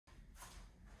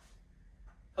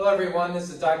Hello everyone,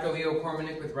 this is Dr.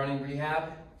 Kormanik with Running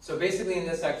Rehab. So basically in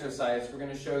this exercise, we're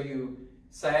going to show you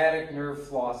sciatic nerve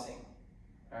flossing.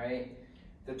 Alright?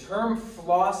 The term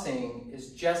flossing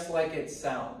is just like it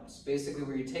sounds. Basically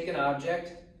where you take an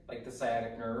object, like the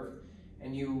sciatic nerve,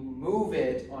 and you move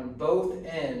it on both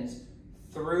ends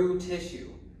through tissue.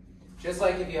 Just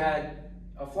like if you had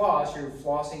a floss, you're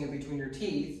flossing it between your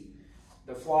teeth.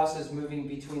 The floss is moving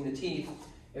between the teeth.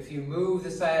 If you move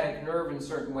the sciatic nerve in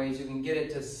certain ways, you can get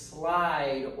it to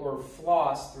slide or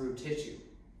floss through tissue.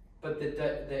 But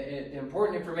the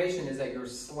important information is that you're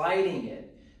sliding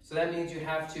it. So that means you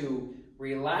have to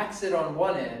relax it on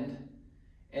one end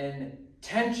and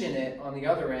tension it on the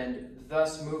other end,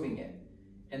 thus moving it,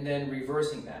 and then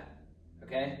reversing that,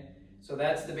 okay? So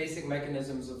that's the basic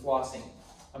mechanisms of flossing.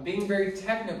 I'm being very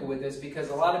technical with this because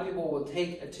a lot of people will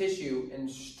take a tissue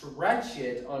and stretch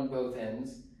it on both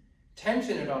ends,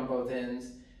 tension it on both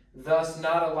ends, thus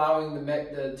not allowing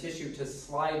the tissue to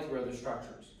slide through other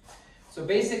structures. So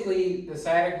basically, the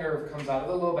sciatic nerve comes out of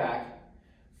the low back,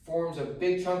 forms a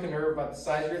big chunk of nerve about the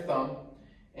size of your thumb,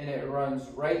 and it runs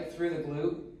right through the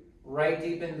glute, right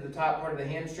deep into the top part of the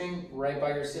hamstring, right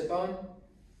by your sit bone,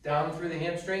 down through the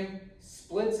hamstring,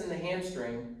 splits in the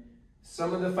hamstring.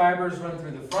 Some of the fibers run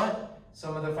through the front,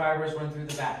 some of the fibers run through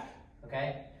the back,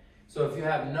 okay? So if you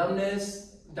have numbness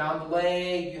down the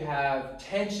leg, you have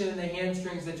tension in the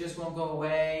hamstrings that just won't go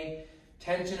away,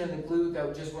 tension in the glute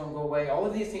that just won't go away. All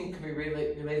of these things can be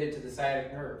related to the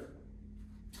sciatic nerve.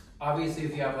 Obviously,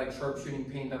 if you have like sharpshooting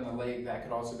pain down the leg, that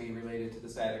could also be related to the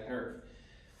sciatic nerve.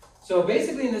 So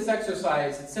basically in this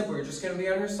exercise, it's simple. You're just going to be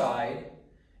on your side.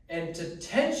 And to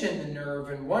tension the nerve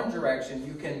in one direction,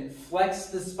 you can flex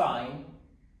the spine.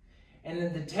 And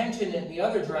then the tension in the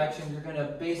other direction, you're going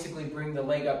to basically bring the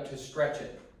leg up to stretch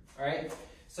it. All right?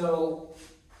 So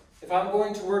if I'm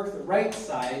going to work the right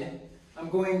side, I'm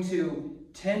going to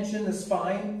tension the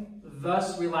spine,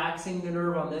 thus relaxing the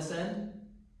nerve on this end.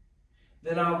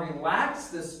 Then I'll relax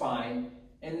the spine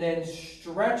and then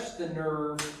stretch the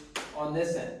nerve on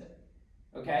this end.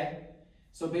 Okay?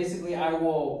 So basically I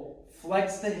will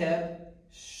flex the hip,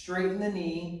 straighten the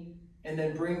knee, and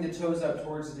then bring the toes up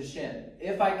towards the shin,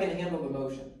 if I can handle the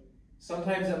motion.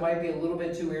 Sometimes it might be a little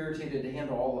bit too irritated to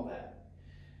handle all of that.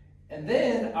 And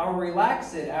then I'll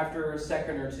relax it after a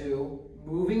second or two,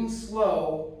 moving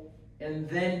slow, and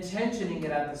then tensioning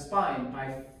it at the spine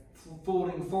by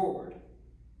folding forward.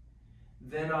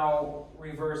 Then I'll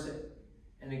reverse it.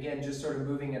 And again, just sort of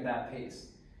moving at that pace.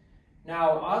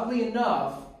 Now, oddly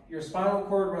enough, your spinal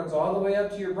cord runs all the way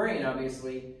up to your brain,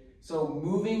 obviously. So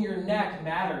moving your neck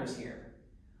matters here.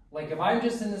 Like if I'm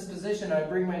just in this position, I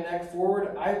bring my neck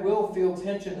forward, I will feel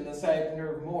tension in the sciatic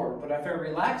nerve more. But if I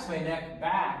relax my neck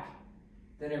back,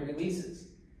 then it releases.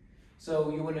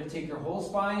 So you want to take your whole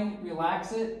spine,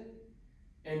 relax it,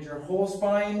 and your whole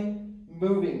spine,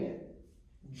 moving it.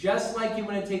 Just like you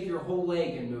want to take your whole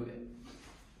leg and move it.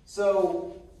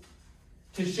 So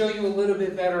to show you a little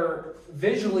bit better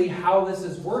visually how this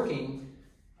is working,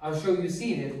 I'll show you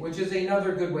seated, which is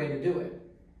another good way to do it.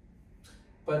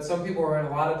 But some people are in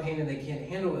a lot of pain and they can't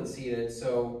handle it seated,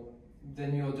 so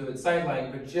then you'll do it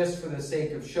sideline, but just for the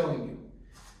sake of showing you.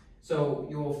 So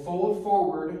you will fold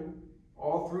forward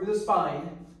all through the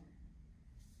spine,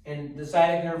 and the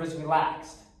sciatic nerve is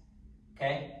relaxed,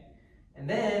 okay? And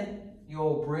then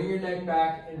you'll bring your neck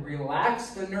back and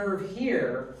relax the nerve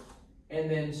here, and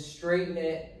then straighten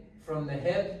it from the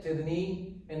hip to the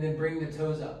knee, and then bring the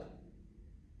toes up.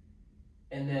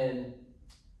 And then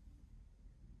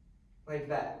like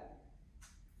that.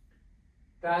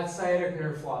 That's sciatic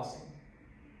nerve flossing.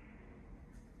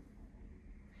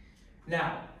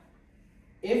 Now,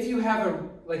 if you have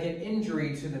an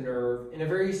injury to the nerve in a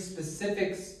very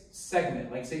specific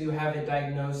segment, like say you have it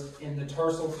diagnosed in the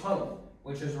tarsal tunnel,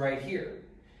 which is right here,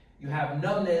 you have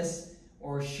numbness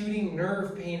or shooting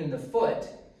nerve pain in the foot,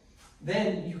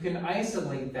 then you can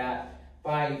isolate that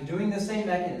by doing the same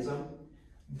mechanism,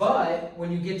 but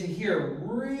when you get to here,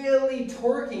 really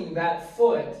torquing that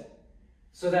foot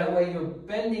so that way you're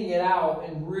bending it out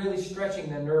and really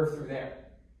stretching the nerve through there.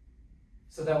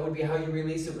 So that would be how you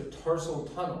release it with tarsal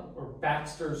tunnel or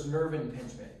Baxter's nerve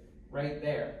impingement, right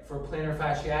there for plantar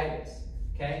fasciitis,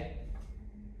 okay?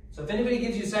 So if anybody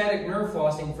gives you sciatic nerve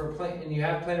flossing and you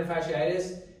have plantar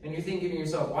fasciitis and you're thinking to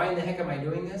yourself, why in the heck am I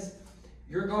doing this?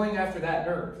 You're going after that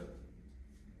nerve,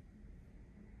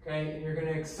 okay? And you're going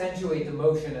to accentuate the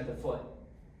motion at the foot.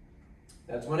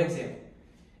 That's one example.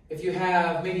 If you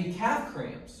have maybe calf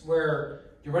cramps where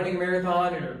you're running a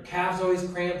marathon and your calf's always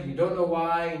cramped and you don't know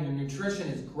why, and your nutrition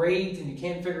is great and you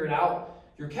can't figure it out,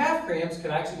 your calf cramps could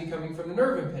actually be coming from the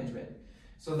nerve impingement.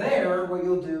 So there, what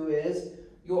you'll do is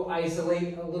you'll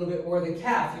isolate a little bit more of the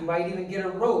calf. You might even get a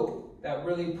rope that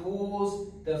really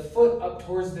pulls the foot up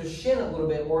towards the shin a little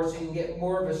bit more so you can get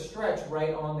more of a stretch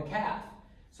right on the calf.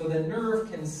 So the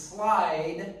nerve can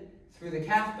slide through the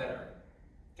calf better,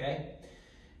 okay?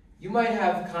 You might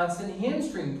have constant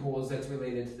hamstring pulls that's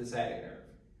related to the sciatic nerve.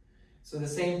 So the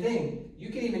same thing, you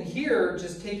can even here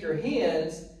just take your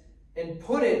hands and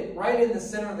put it right in the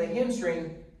center of the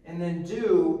hamstring and then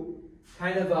do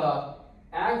kind of a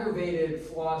aggravated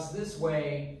floss this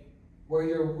way where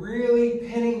you're really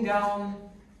pinning down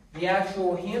the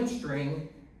actual hamstring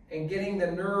and getting the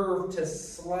nerve to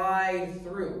slide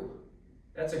through.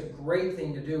 That's a great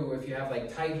thing to do if you have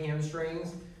like tight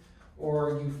hamstrings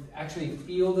or you actually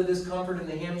feel the discomfort in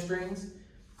the hamstrings.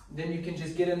 Then you can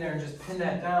just get in there and just pin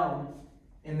that down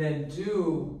and then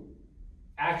do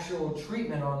actual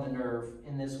treatment on the nerve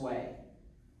in this way.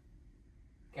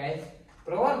 Okay?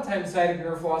 But a lot of times sciatic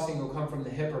nerve flossing will come from the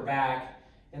hip or back,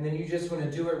 and then you just want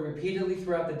to do it repeatedly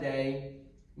throughout the day.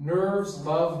 Nerves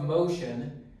love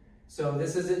motion, so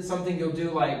this isn't something you'll do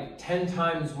like 10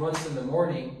 times once in the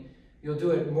morning. You'll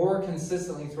do it more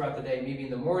consistently throughout the day, maybe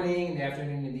in the morning, in the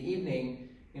afternoon, in the evening,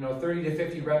 30 to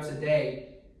 50 reps a day,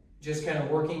 just kind of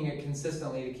working it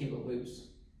consistently to keep it loose.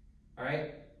 All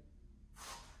right?